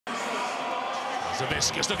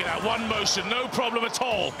Zaviskas, look at that one motion, no problem at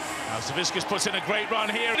all. Now Zaviskas puts in a great run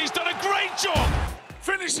here, and he's done a great job.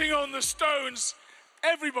 Finishing on the stones,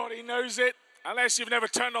 everybody knows it, unless you've never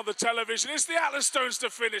turned on the television. It's the Atlas stones to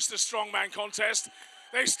finish the strongman contest.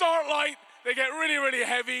 They start light, they get really, really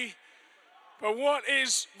heavy. But what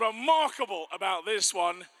is remarkable about this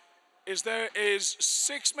one is there is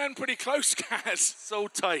 6 men pretty close, guys. So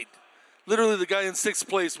tight. Literally the guy in 6th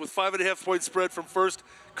place with 5.5 point spread from first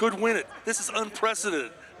could win it. This is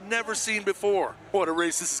unprecedented, never seen before. What a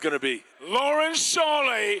race this is gonna be. Lawrence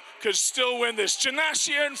Charley could still win this.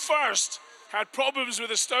 Janashia in first, had problems with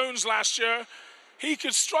the stones last year. He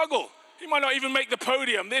could struggle. He might not even make the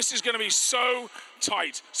podium. This is gonna be so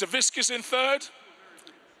tight. Zaviskas in third.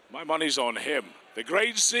 My money's on him. The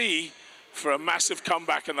Grade Z for a massive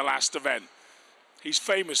comeback in the last event. He's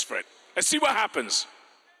famous for it. Let's see what happens.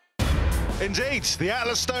 Indeed, the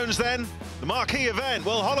Atlas Stones then, the marquee event.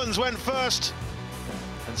 Well, Hollands went first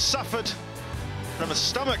and suffered from a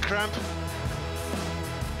stomach cramp.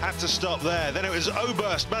 Had to stop there. Then it was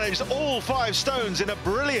Oberst, managed all 5 stones in a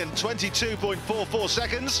brilliant 22.44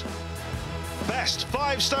 seconds. Best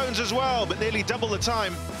 5 stones as well, but nearly double the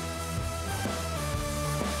time.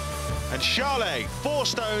 And Charlet, 4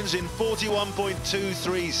 stones in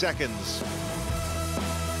 41.23 seconds.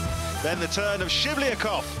 Then the turn of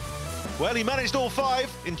Shivlyakov. Well, he managed all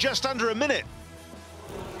 5 in just under a minute.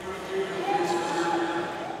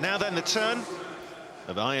 Now then the turn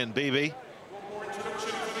of Ian Beebe.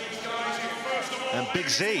 And Big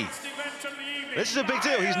Z. This is a big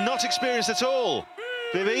deal. He's not experienced at all.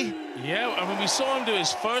 Beebe? Yeah, and when we saw him do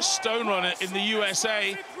his first stone run in the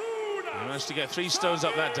USA, he managed to get 3 stones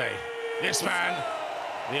up that day. This man,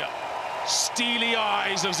 the steely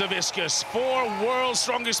eyes of Zaviskas, 4 World's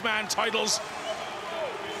Strongest Man titles.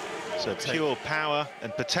 So pure power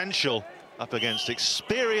and potential up against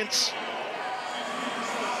experience.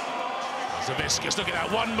 Zaviskas, look at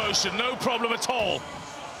that one motion, no problem at all.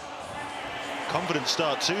 Confident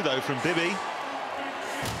start too, though, from Bibi.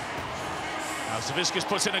 Now Zaviskas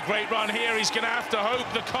puts in a great run here. He's going to have to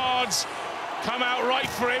hope the cards come out right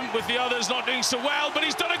for him, with the others not doing so well, but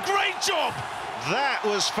he's done a great job. That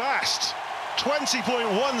was fast.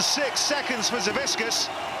 20.16 seconds for Zaviskas.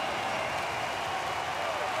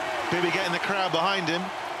 Bibi getting the crowd behind him.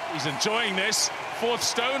 He's enjoying this. 4th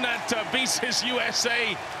stone that beats his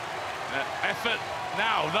USA effort.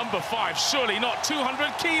 Now, number 5, surely not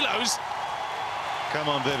 200 kilos. Come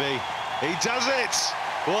on, Bibi. He does it.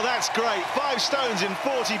 Well, that's great. 5 stones in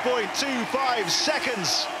 40.25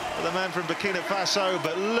 seconds for the man from Burkina Faso.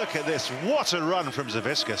 But look at this. What a run from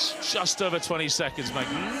Zaviskas. Just over 20 seconds.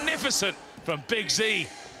 Magnificent from Big Z.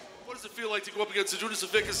 What does it feel like to go up against Zydrunas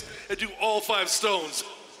Zaviskas and do all 5 stones?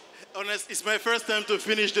 Honest, it's my first time to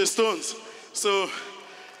finish the stones, so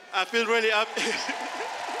I feel really happy.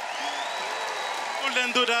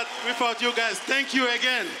 Couldn't do that without you guys. Thank you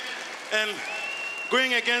again. And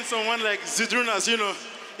going against someone like Zydrunas, you know,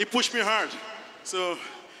 he pushed me hard. So,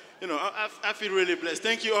 you know, I feel really blessed.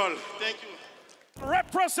 Thank you all. Thank you.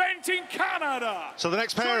 Representing Canada. So the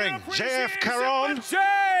next pairing, JF Caron.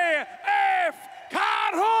 JF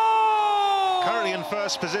Caron! Currently in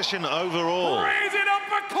first position overall. Raise it up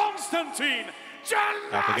for Konstantin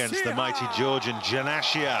Janashia. Up against the mighty Georgian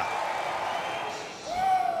Janashia.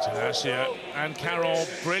 Janashia and Carroll,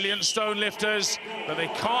 brilliant stone lifters, but they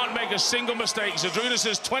can't make a single mistake.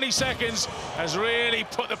 Zydrunas' 20 seconds has really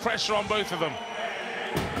put the pressure on both of them.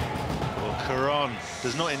 Well, Caron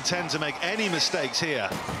does not intend to make any mistakes here.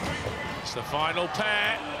 It's the final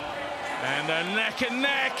pair, and they're neck and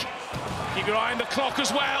neck. Keep your eye on the clock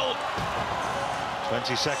as well.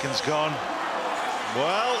 20 seconds gone.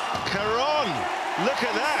 Well, Caron, look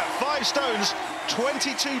at that, 5 stones,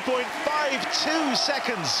 22.52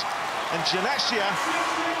 seconds. And Janashia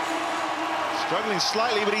struggling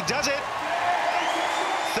slightly, but he does it.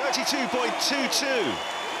 32.22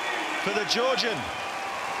 for the Georgian.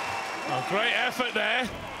 A great effort there,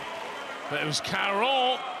 but it was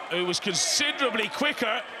Caron who was considerably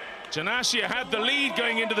quicker. Janashia had the lead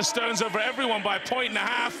going into the stones over everyone by 1.5 points.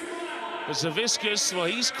 But Zaviskas, well,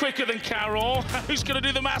 he's quicker than Caron. Who's going to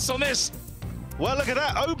do the maths on this? Well, look at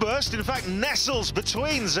that. Oberst, in fact, nestles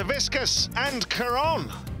between Zaviskas and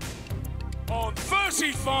Caron. On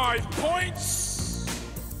 35 points,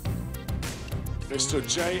 Mr.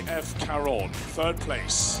 JF Caron, 3rd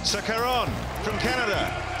place. So Caron from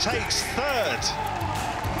Canada takes 3rd.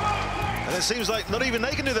 And it seems like not even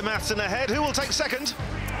they can do the maths in their head. Who will take 2nd?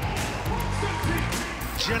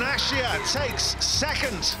 Janashia takes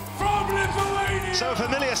 2nd. From Lithuania. So a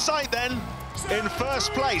familiar sight then in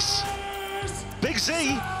 1st place. Big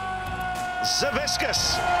Z,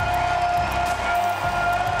 Zaviskas.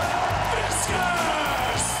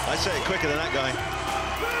 say it quicker than that guy.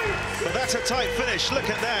 But that's a tight finish.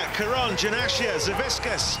 Look at that. Caron, Janasia,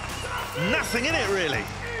 Zaviskas. Nothing in it, really.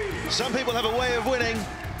 Some people have a way of winning.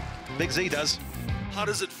 Big Z does. How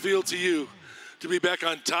does it feel to you to be back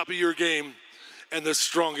on top of your game and the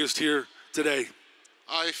strongest here today?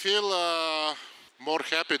 I feel more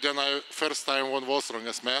happy than I first time won World's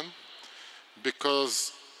Strongest Man,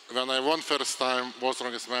 because when I won first time World's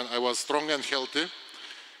Strongest Man, I was strong and healthy,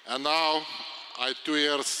 and now I had 2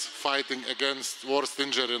 years fighting against worst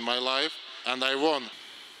injury in my life, and I won.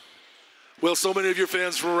 Well, so many of your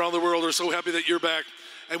fans from around the world are so happy that you're back,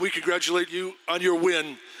 and we congratulate you on your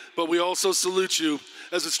win, but we also salute you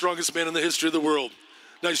as the strongest man in the history of the world.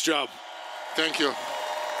 Nice job. Thank you.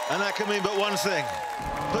 And that can mean but one thing.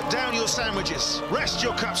 Put down your sandwiches, rest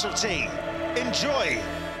your cups of tea, enjoy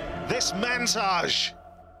this montage.